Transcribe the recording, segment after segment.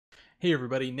Hey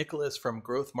everybody, Nicholas from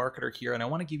Growth Marketer here, and I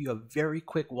want to give you a very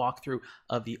quick walkthrough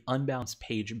of the Unbounce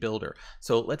page builder.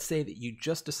 So let's say that you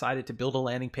just decided to build a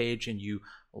landing page and you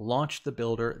launched the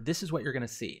builder. This is what you're going to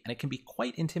see, and it can be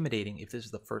quite intimidating if this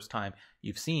is the first time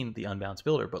you've seen the Unbounce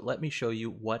builder, but let me show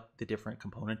you what the different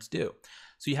components do.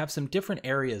 So you have some different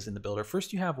areas in the builder.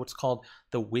 First, you have what's called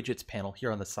the widgets panel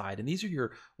here on the side, and these are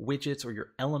your widgets or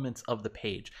your elements of the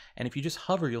page. And if you just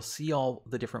hover, you'll see all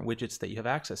the different widgets that you have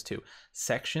access to.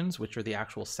 Sections, which are the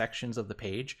actual sections of the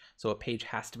page. So a page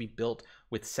has to be built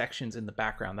with sections in the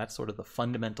background. That's sort of the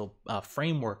fundamental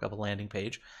framework of a landing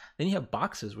page. Then you have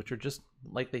boxes, which are just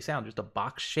like they sound, just a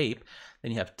box shape.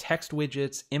 Then you have text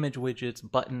widgets, image widgets,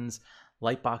 buttons,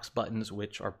 lightbox buttons,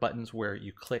 which are buttons where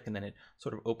you click and then it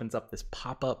sort of opens up this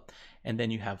pop-up. And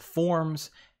then you have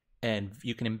forms, and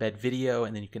you can embed video,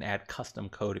 and then you can add custom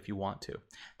code if you want to.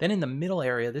 Then in the middle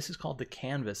area, this is called the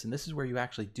canvas, and this is where you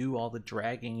actually do all the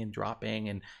dragging and dropping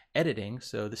and editing.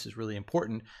 So this is really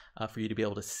important for you to be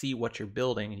able to see what you're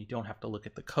building and you don't have to look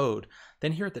at the code.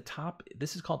 Then here at the top,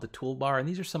 this is called the toolbar, and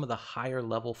these are some of the higher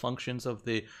level functions of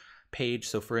the page.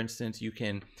 So for instance, you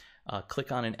can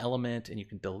click on an element and you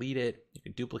can delete it, you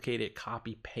can duplicate it,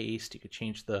 copy, paste, you can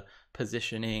change the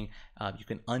positioning, you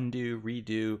can undo, redo,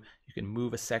 you can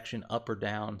move a section up or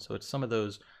down. So it's some of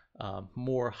those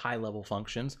more high level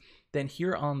functions. Then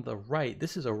here on the right,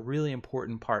 this is a really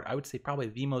important part. I would say probably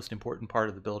the most important part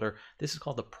of the builder. This is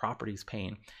called the properties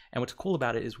pane. And what's cool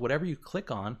about it is whatever you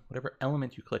click on, whatever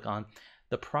element you click on,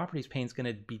 the properties pane is going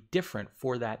to be different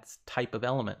for that type of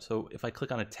element. So if I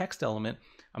click on a text element,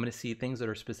 I'm going to see things that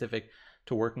are specific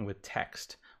to working with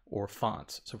text or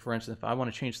fonts. So for instance, if I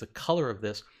want to change the color of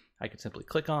this, I could simply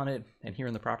click on it, and here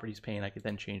in the properties pane, I could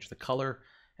then change the color,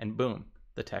 and boom,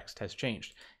 the text has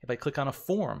changed. If I click on a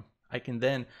form, I can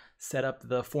then set up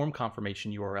the form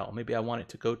confirmation URL. Maybe I want it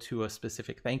to go to a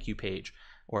specific thank you page,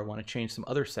 or I want to change some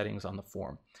other settings on the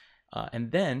form.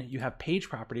 And then you have page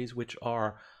properties, which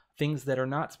are things that are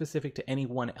not specific to any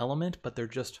one element, but they're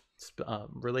just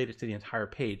related to the entire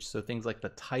page. So things like the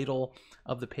title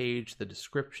of the page, the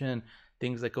description,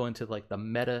 things that go into like the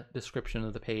meta description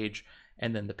of the page,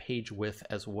 and then the page width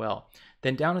as well.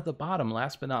 Then down at the bottom,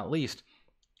 last but not least,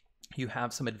 you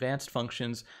have some advanced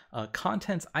functions.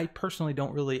 Contents, I personally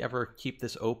don't really ever keep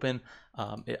this open.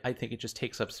 I think it just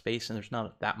takes up space and there's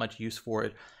not that much use for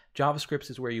it. JavaScript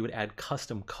is where you would add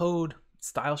custom code.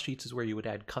 Style sheets is where you would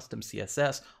add custom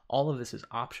CSS. All of this is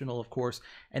optional, of course.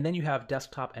 And then you have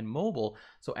desktop and mobile.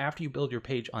 So after you build your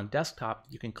page on desktop,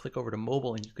 you can click over to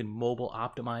mobile and you can mobile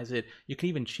optimize it. You can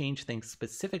even change things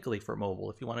specifically for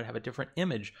mobile. If you want to have a different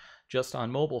image just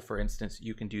on mobile, for instance,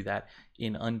 you can do that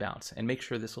in Unbounce. And make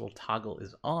sure this little toggle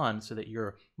is on so that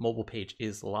your mobile page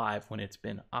is live when it's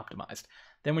been optimized.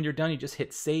 Then when you're done, you just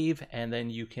hit save, and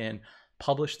then you can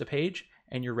publish the page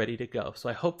and you're ready to go. So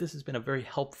I hope this has been a very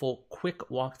helpful, quick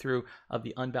walkthrough of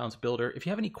the Unbounce builder. If you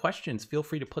have any questions, feel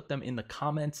free to put them in the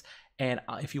comments. And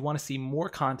if you want to see more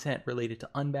content related to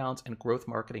Unbounce and growth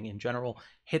marketing in general,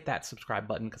 hit that subscribe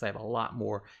button because I have a lot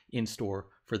more in store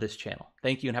for this channel.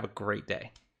 Thank you and have a great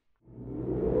day.